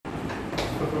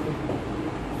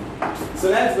So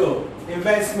let's go.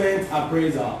 Investment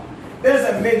appraisal. There's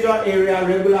a major area,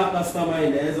 regular customer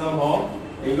in the exam hall.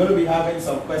 You're going to be having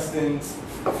some questions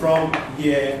from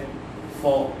here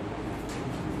for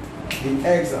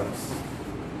the exams.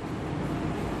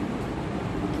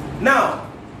 Now,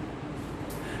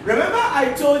 remember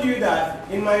I told you that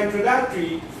in my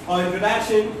introduction,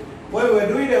 when we were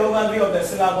doing the overview of the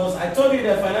syllabus, I told you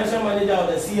the financial manager or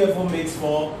the CFO makes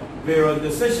for various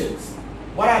decisions.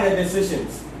 What are the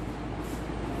decisions?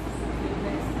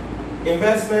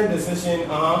 Investment decision,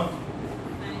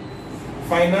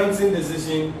 financing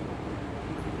decision.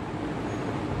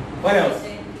 What else?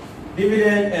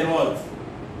 Dividend and what?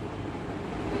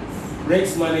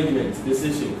 Risk management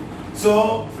decision.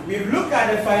 So we look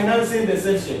at the financing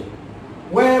decision,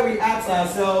 where we ask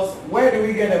ourselves, where do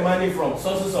we get the money from?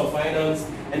 Sources of finance,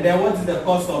 and then what is the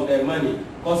cost of the money,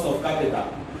 cost of capital.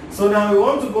 So now we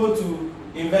want to go to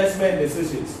investment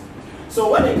decisions.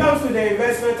 So when it comes to the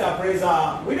investment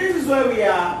appraisal, this is where we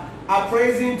are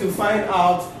appraising to find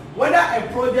out whether a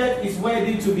project is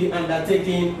worthy to be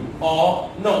undertaken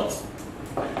or not.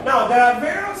 Now, there are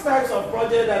various types of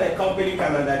projects that a company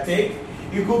can undertake.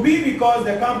 It could be because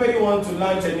the company wants to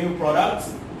launch a new product.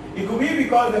 It could be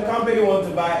because the company wants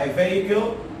to buy a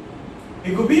vehicle.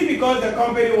 It could be because the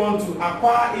company wants to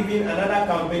acquire even another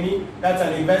company. That's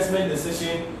an investment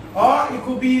decision. Or it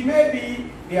could be maybe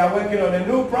they are working on a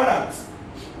new product.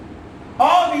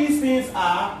 All these things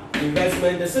are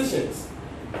investment decisions.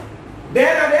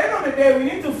 Then at the end of the day, we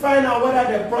need to find out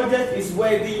whether the project is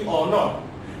worthy or not.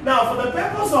 Now, for the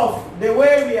purpose of the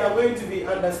way we are going to be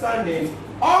understanding,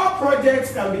 all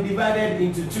projects can be divided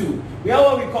into two. We have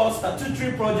what we call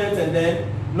statutory projects and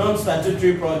then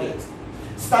non-statutory projects.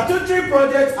 Statutory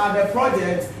projects are the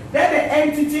projects that the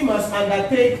entity must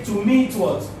undertake to meet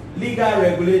what? Legal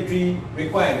regulatory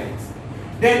requirements.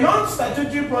 The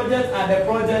non-statutory projects are the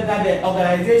projects that the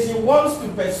organization wants to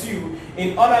pursue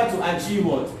in order to achieve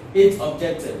what? Its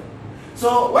objective.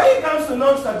 So when it comes to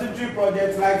non-statutory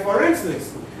projects, like for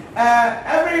instance,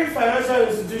 every financial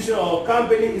institution or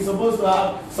company is supposed to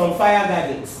have some fire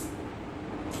gadgets.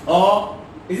 Or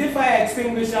is it fire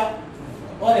extinguisher?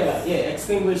 Whatever, yeah,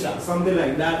 extinguisher, something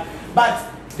like that. But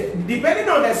depending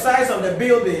on the size of the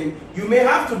building, you may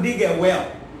have to dig a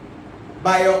well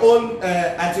by your own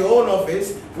at your own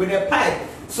office with a pipe,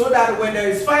 so that when there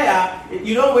is fire,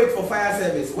 you don't wait for fire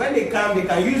service. When they come, they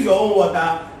can use your own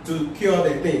water to cure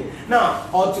the thing. Now,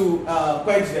 or to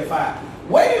quench the fire.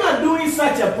 When you are doing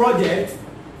such a project,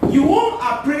 you won't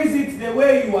appraise it the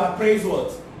way you appraise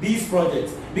what? These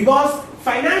projects. Because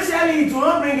financially it will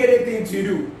not bring anything to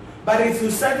you, but it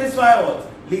will satisfy what?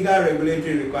 Legal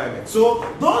regulatory requirements. So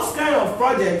those kind of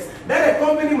projects that a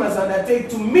company must undertake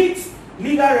to meet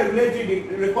legal regulatory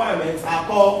requirements are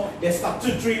called the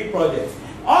statutory projects.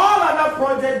 All other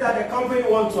projects that the company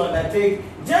wants to undertake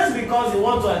just because it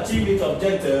wants to achieve its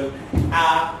objective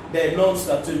are the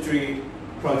non-statutory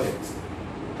projects.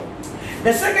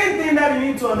 The second thing that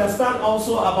you need to understand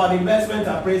also about investment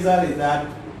appraisal is that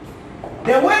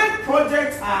the way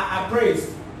projects are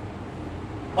appraised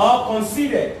or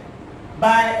considered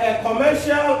by a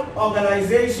commercial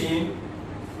organization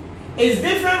is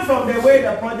different from the way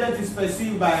the project is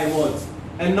perceived by what?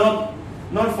 A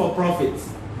not-for-profit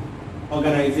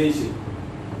organization.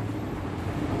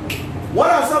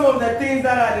 What are some of the things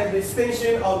that are the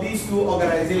distinction of these two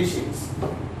organizations?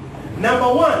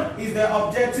 Number one is the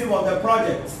objective of the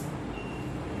project.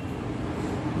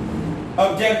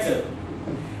 Objective.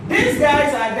 These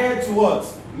guys are there to what?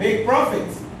 Make profit.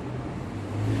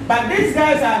 But these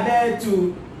guys are there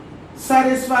to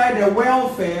satisfy the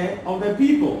welfare of the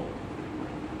people.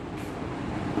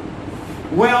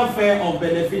 Welfare of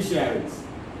beneficiaries.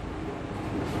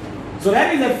 So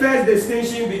that is the first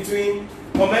distinction between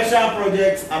commercial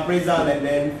projects appraisal and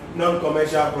then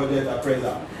non-commercial project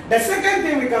appraisal. The second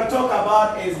thing we can talk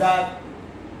about is that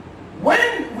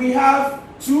when we have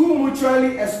two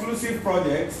mutually exclusive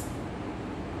projects,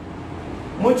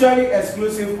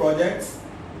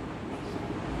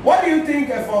 what do you think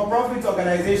a for-profit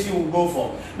organization will go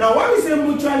for? Now, when we say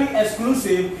mutually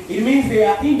exclusive, it means they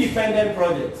are independent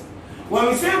projects. When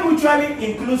we say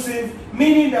mutually inclusive,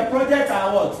 meaning the projects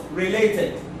are what?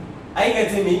 Related. Are you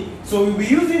getting me? So we'll be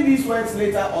using these words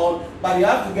later on, but you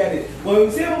have to get it. When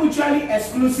we say mutually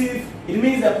exclusive, it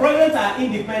means the projects are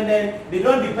independent, they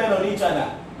don't depend on each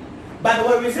other. But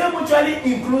when we say mutually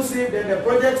inclusive, then the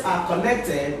projects are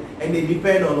connected and they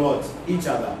depend on what? Each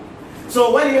other.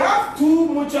 So when you have two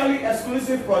mutually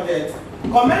exclusive projects,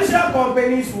 commercial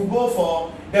companies will go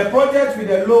for the project with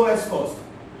the lowest cost.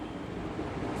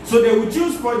 So they will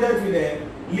choose projects with the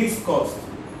least cost.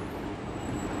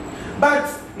 But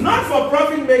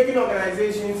not-for-profit making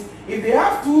organizations, if they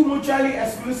have two mutually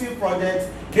exclusive projects,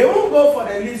 they won't go for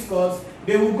the least cost,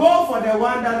 they will go for the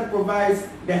one that provides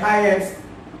the highest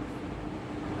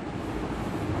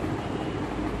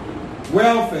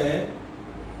welfare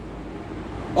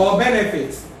or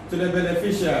benefits to the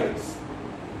beneficiaries.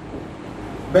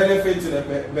 Benefit to the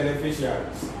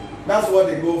beneficiaries. That's what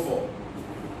they go for.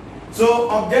 So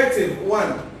objective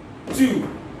 1,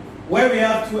 2, where we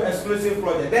have two exclusive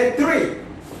projects. Then 3,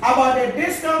 about the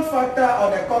discount factor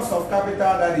or the cost of capital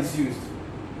that is used.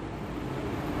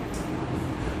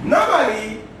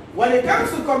 Normally, when it comes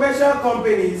to commercial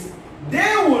companies,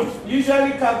 they would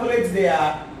usually calculate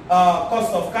their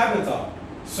cost of capital.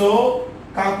 So,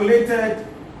 calculated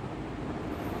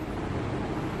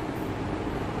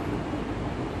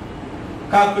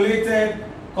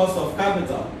cost of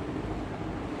capital.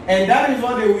 And that is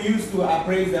what they will use to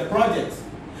appraise the project.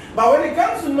 But when it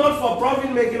comes to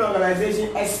not-for-profit making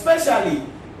organizations, especially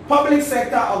public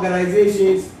sector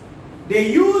organizations,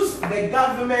 they use the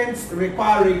government's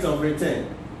required rate of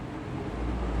return.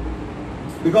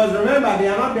 Because remember, they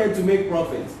are not there to make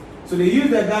profits. So they use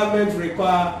the government's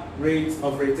required rate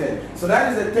of return. So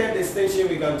that is the third distinction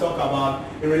we can talk about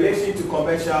in relation to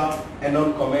commercial and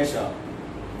non-commercial.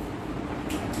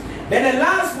 Then the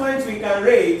last point we can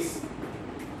raise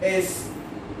is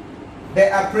the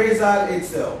appraisal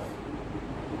itself.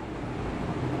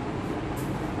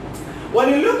 When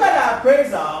you look at the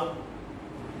appraisal,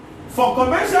 for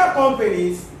commercial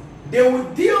companies, they will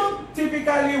deal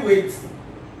typically with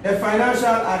the financial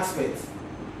aspect.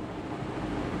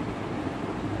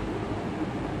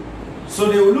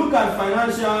 So they will look at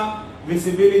financial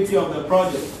visibility of the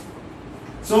project.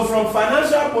 So from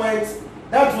financial points,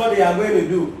 that's what they are going to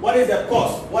do. What is the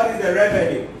cost? What is the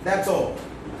revenue? That's all.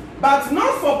 But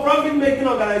not-for-profit making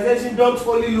organizations don't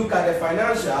only look at the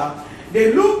financial.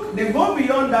 They go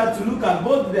beyond that to look at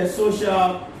both the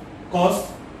social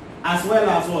cost as well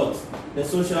as what? The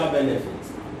social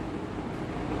benefits.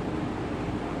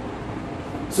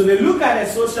 So they look at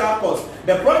the social cost.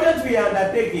 The project we are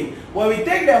undertaking, when we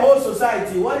take the whole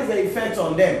society, what is the effect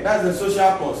on them? That's the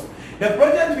social cost. The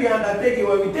project we are undertaking,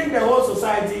 when we take the whole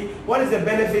society, what is the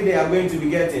benefit they are going to be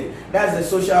getting? That's the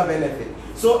social benefit.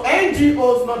 So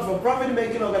NGOs, not-for-profit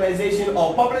making organizations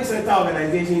or public sector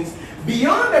organizations,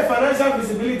 beyond the financial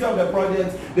visibility of the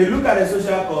project, they look at the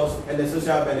social cost and the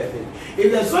social benefit.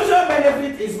 If the social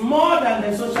benefit is more than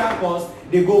the social cost,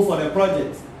 they go for the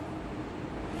project.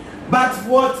 But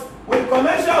with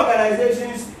commercial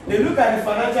organizations, they look at the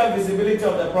financial visibility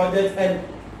of the project and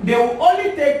they will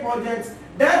only take projects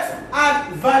that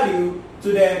add value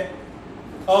to the,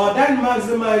 or that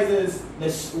maximizes the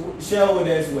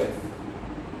shareholders' wealth.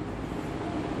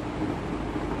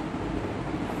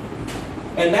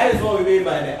 And that is what we mean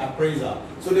by the appraisal.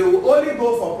 So they will only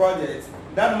go for projects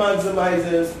that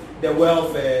maximizes the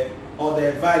welfare or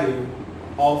the value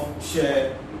of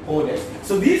shareholders.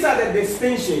 So these are the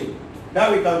distinctions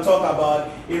that we can talk about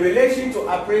in relation to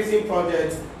appraising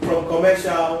projects from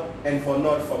commercial and for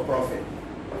not-for-profit.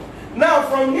 Now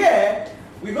from here,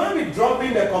 we're going to be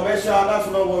dropping the commercial, that's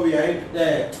not what we are in,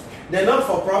 the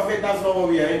not-for-profit, that's not what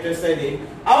we are interested in.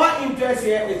 Our interest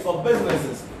here is for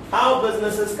businesses, how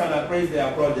businesses can appraise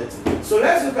their projects. So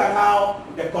let's look at how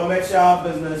the commercial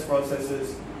business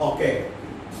processes occur.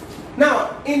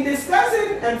 Now, in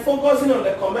discussing and focusing on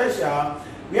the commercial,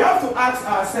 we have to ask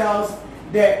ourselves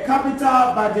the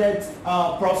capital budget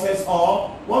process, or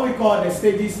what we call the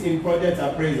stages in project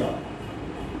appraisal.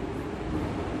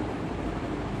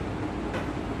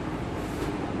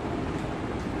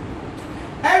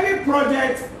 Every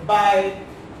project by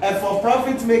a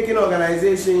for-profit making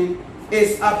organization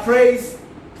is appraised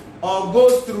or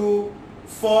goes through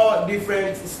 4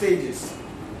 different stages.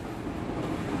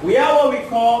 We have what we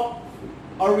call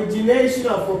origination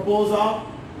of proposal,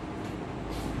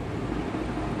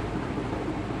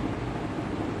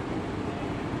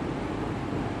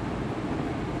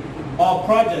 or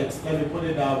projects, let me put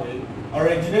it that way.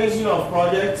 Origination of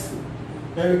projects.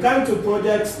 Then we come to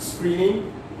project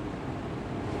screening.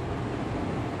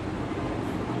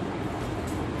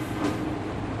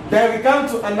 Then we come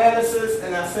to analysis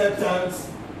and acceptance.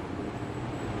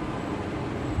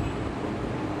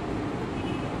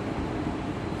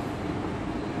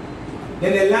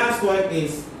 Then the last one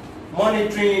is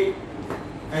monitoring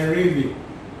and review.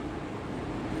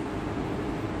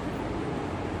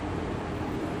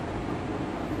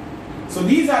 So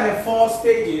these are the 4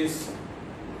 stages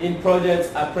in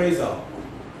project appraisal.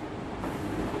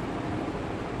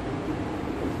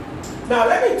 Now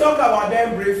let me talk about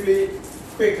them briefly,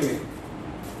 quickly.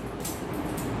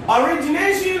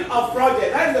 Origination of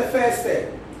project, that's the first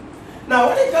step. Now,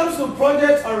 when it comes to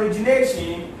project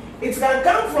origination, it can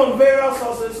come from various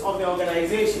sources of the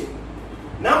organization.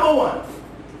 Number one,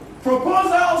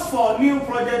 proposals for new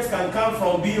projects can come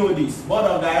from BODs, Board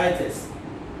of Directors.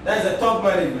 That's the top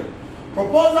management.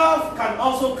 Proposals can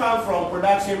also come from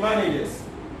production managers.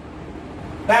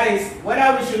 That is,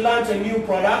 whether we should launch a new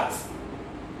product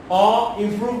or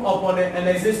improve upon an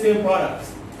existing product.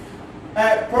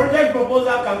 A project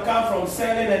proposal can come from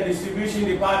selling and distribution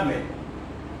department.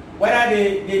 Whether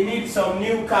they need some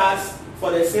new cars for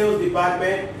the sales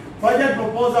department. Project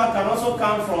proposal can also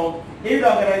come from if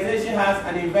the organization has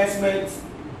an investment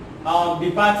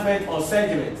department or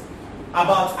segment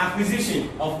about acquisition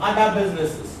of other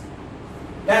businesses.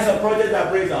 That's a project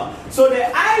appraisal. So the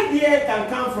idea can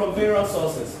come from various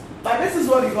sources. But this is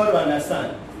what you got to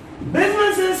understand.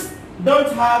 Businesses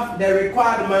don't have the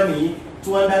required money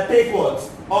to undertake what?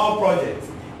 All projects.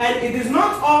 And it is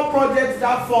not all projects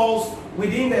that falls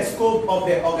within the scope of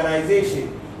the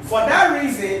organization. For that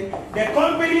reason, the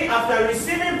company, after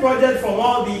receiving projects from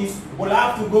all these, will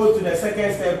have to go to the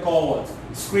second step called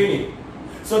what? Screening.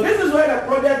 So this is where the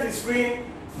project is screened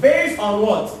based on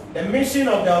what? The mission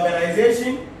of the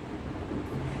organization,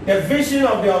 the vision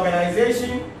of the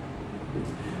organization,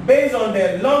 based on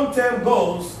the long-term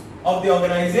goals of the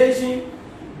organization,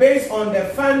 based on the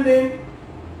funding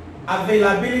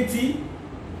availability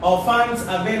of funds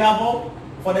available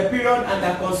for the period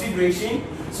under consideration.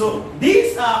 So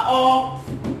these are all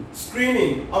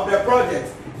screening of the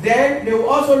project. Then they will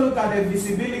also look at the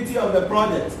visibility of the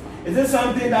project. Is this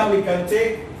something that we can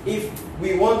take if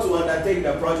we want to undertake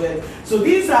the project? So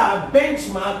these are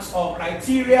benchmarks or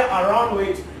criteria around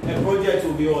which a project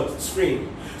will be screened.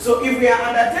 So if we are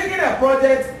undertaking a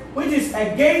project which is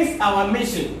against our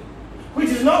mission, which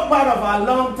is not part of our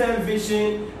long-term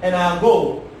vision and our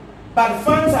goal, but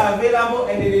funds are available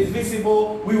and it is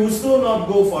visible, we will still not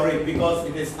go for it because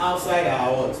it is outside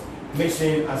our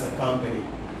mission as a company.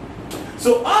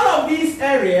 So all of these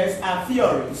areas are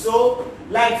theory. So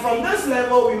like from this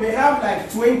level, we may have like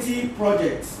 20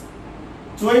 projects.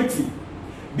 20.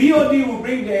 BOD will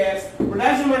bring theirs,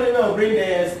 production management will bring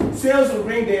theirs, sales will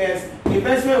bring theirs,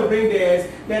 investment will bring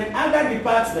theirs, then other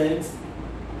departments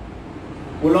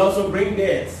will also bring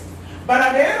theirs. But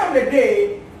at the end of the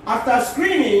day, after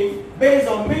screening, based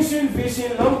on mission,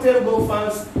 vision, long-term goal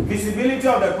funds, visibility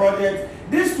of the project,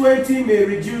 this 20 may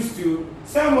reduce to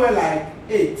somewhere like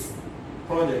 8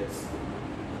 projects.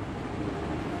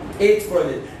 8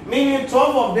 projects. Meaning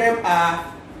 12 of them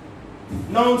are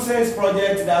nonsense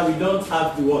projects that we don't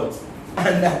have to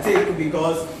undertake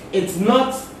because it's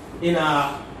not in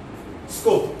our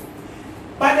scope.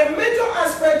 But the major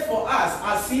aspect for us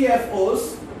as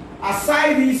CFOs,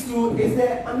 aside these two, is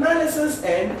the analysis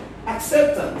and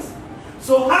acceptance.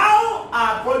 So how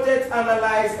are projects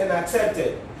analyzed and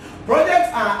accepted? Projects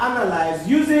are analyzed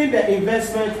using the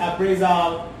investment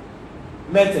appraisal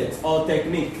methods or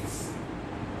techniques.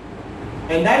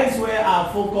 And that is where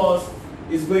our focus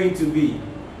is going to be.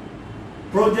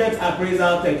 Project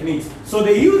appraisal techniques. So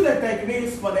they use the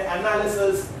techniques for the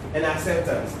analysis and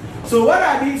acceptance. So what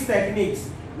are these techniques?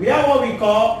 We have what we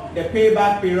call the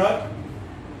payback period.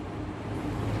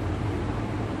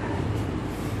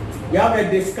 We have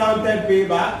a discounted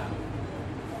payback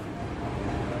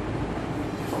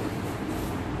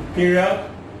period.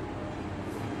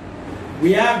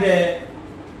 We have the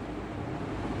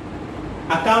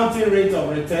accounting rate of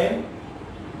return.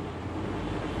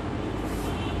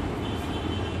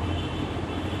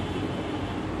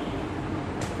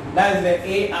 That is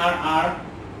the ARR.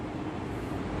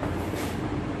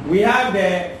 We have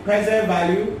the present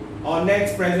value or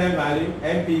next present value,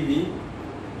 NPV.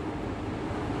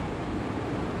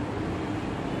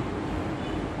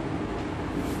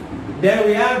 Then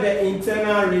we have the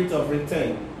internal rate of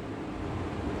return.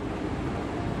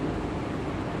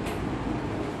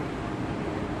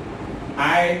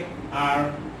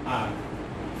 IRR.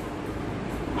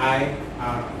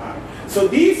 IRR. So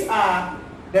these are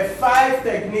the 5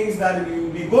 techniques that we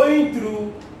will be going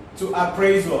through to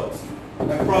appraise what?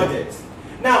 The project.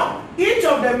 Now, each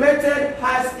of the method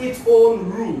has its own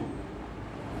rule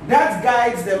that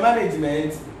guides the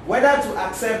management whether to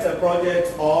accept a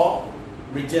project or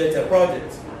reject a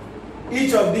project.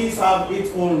 Each of these have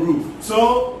its own rule.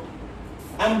 So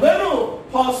I'm going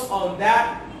to pause on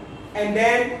that, and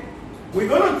then we're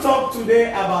going to talk today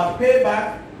about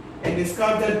payback and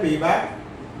discounted payback.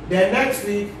 Then next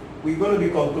week we're going to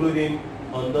be concluding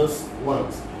on those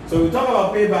ones. So we talk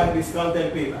about payback,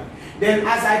 discounted payback. Then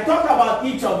as I talk about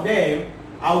each of them,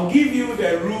 I'll give you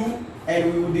the rule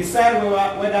and we will decide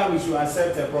whether we should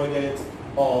accept a project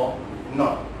or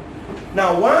not.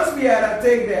 Now, once we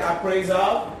undertake the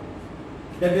appraisal,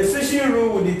 the decision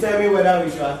rule will determine whether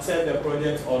we should accept the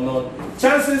project or not.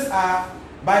 Chances are,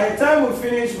 by the time we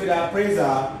finish with our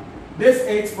appraisal, this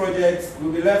 8 projects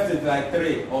will be left with like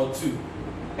 3 or 2.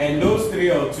 And those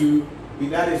 3 or 2,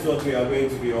 that is what we are going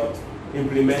to be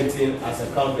implementing as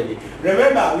a company.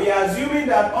 Remember, we are assuming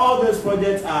that all these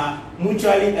projects are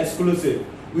mutually exclusive.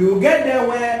 We will get there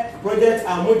where projects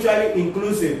are mutually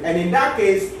inclusive, and in that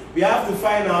case, we have to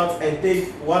find out and take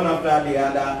one after the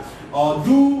other, or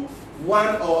do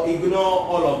one or ignore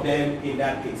all of them in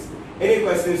that case. Any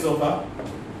questions so far?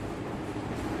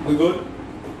 We good?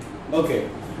 Okay.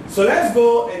 So let's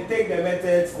go and take the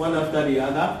methods one after the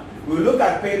other. We'll look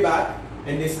at payback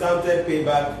and discounted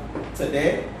payback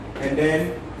today, and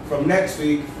then from next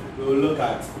week, we will look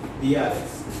at the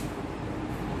others.